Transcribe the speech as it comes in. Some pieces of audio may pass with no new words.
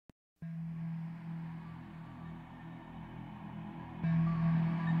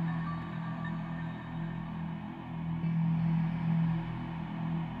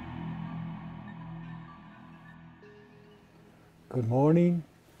Good morning,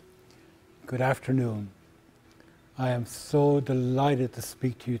 good afternoon. I am so delighted to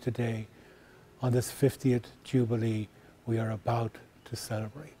speak to you today on this 50th Jubilee we are about to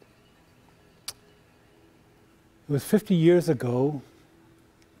celebrate. It was 50 years ago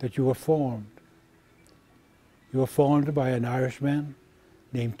that you were formed. You were formed by an Irishman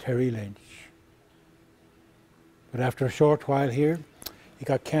named Terry Lynch. But after a short while here, he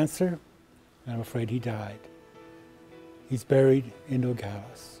got cancer, and I'm afraid he died. He's buried in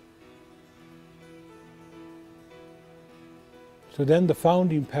Nogales. So then the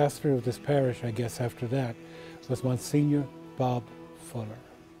founding pastor of this parish, I guess after that, was Monsignor Bob Fuller.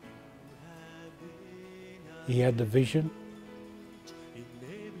 He had the vision.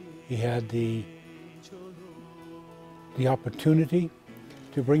 He had the opportunity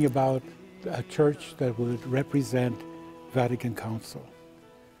to bring about a church that would represent Vatican Council.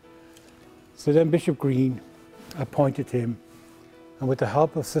 So then Bishop Green appointed him, and with the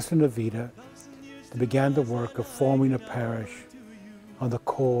help of Sister Navita, they began the work of forming a parish on the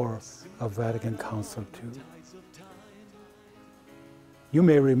core of Vatican Council II. You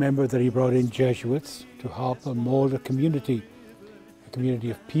may remember that he brought in Jesuits to help mold a community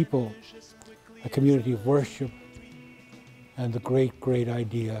of people, a community of worship, and the great, great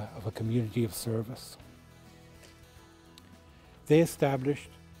idea of a community of service. They established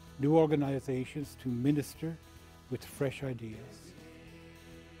new organizations to minister with fresh ideas.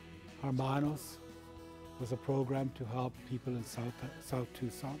 Hermanos was a program to help people in South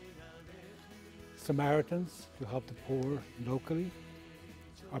Tucson. Samaritans to help the poor locally.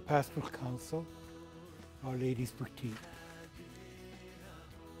 Our pastoral council, Our Lady's Boutique.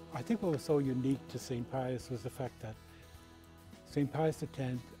 I think what was so unique to St. Pius was the fact that St. Pius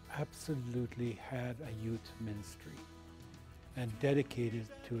X absolutely had a youth ministry and dedicated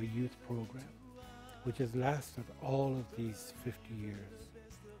to a youth program, which has lasted all of these 50 years.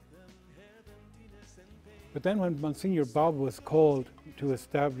 But then when Monsignor Bob was called to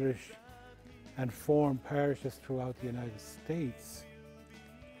establish and form parishes throughout the United States,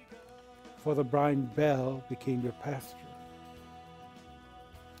 Father Brian Bell became your pastor.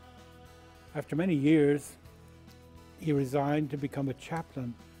 After many years, he resigned to become a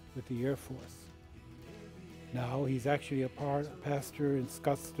chaplain with the Air Force. Now he's actually a pastor in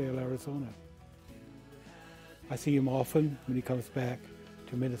Scottsdale, Arizona. I see him often when he comes back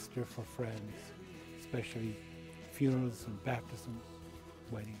to minister for friends, especially funerals and baptisms,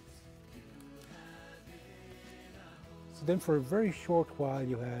 weddings. So then for a very short while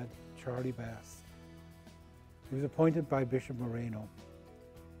you had Charlie Bass. He was appointed by Bishop Moreno.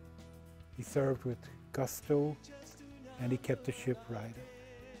 He served with gusto and he kept the ship riding.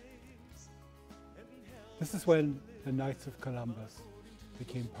 This is when the Knights of Columbus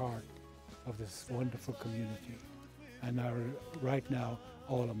became part of this wonderful community and are right now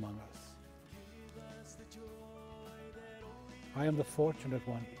all among us. I am the fortunate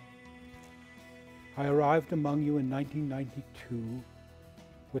one. I arrived among you in 1992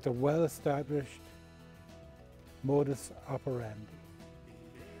 with a well-established modus operandi.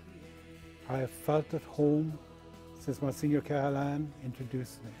 I have felt at home since Monsignor Cahalan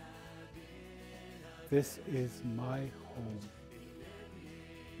introduced me. This is my home.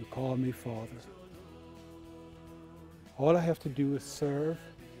 You call me Father. All I have to do is serve,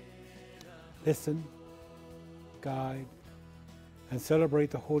 listen, guide, and celebrate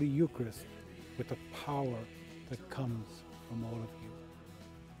the Holy Eucharist with the power that comes from all of you.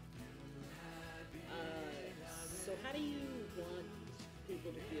 So how do you want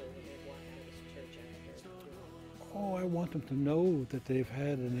people to feel when they walk into this church after? Oh, I want them to know that they've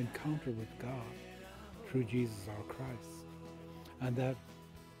had an encounter with God through Jesus our Christ. And that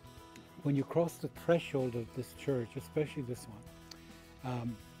when you cross the threshold of this church, especially this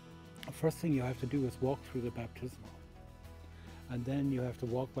one, the first thing you have to do is walk through the baptismal. And then you have to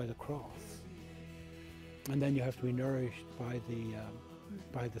walk by the cross. And then you have to be nourished by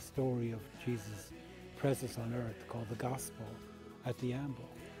the story of Jesus' presence on earth, called the gospel, at the amble.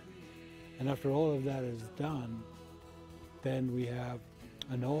 And after all of that is done, then we have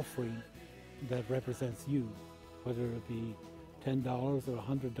an offering that represents you, whether it be $10 or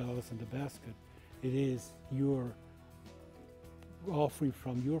 $100 in the basket. It is your offering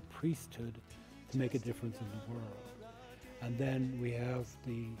from your priesthood to make a difference in the world. And then we have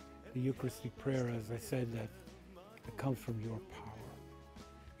the Eucharistic prayer, as I said, that it comes from your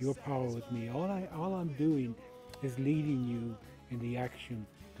power with me. All I'm doing is leading you in the action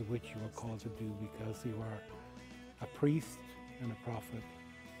to which you are called to do, because you are a priest and a prophet,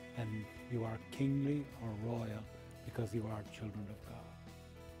 and you are kingly or royal because you are children of God.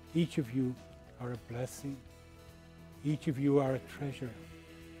 Each of you are a blessing Each of you are a treasure.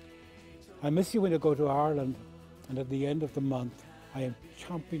 I miss you when I go to Ireland, and at the end of the month, I am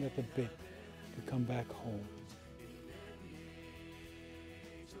chomping at the bit to come back home.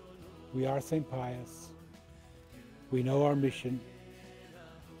 We are St. Pius. We know our mission.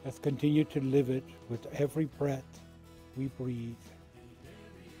 Let's continue to live it with every breath we breathe.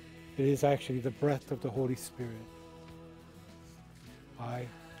 It is actually the breath of the Holy Spirit. I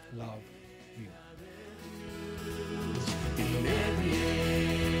love you.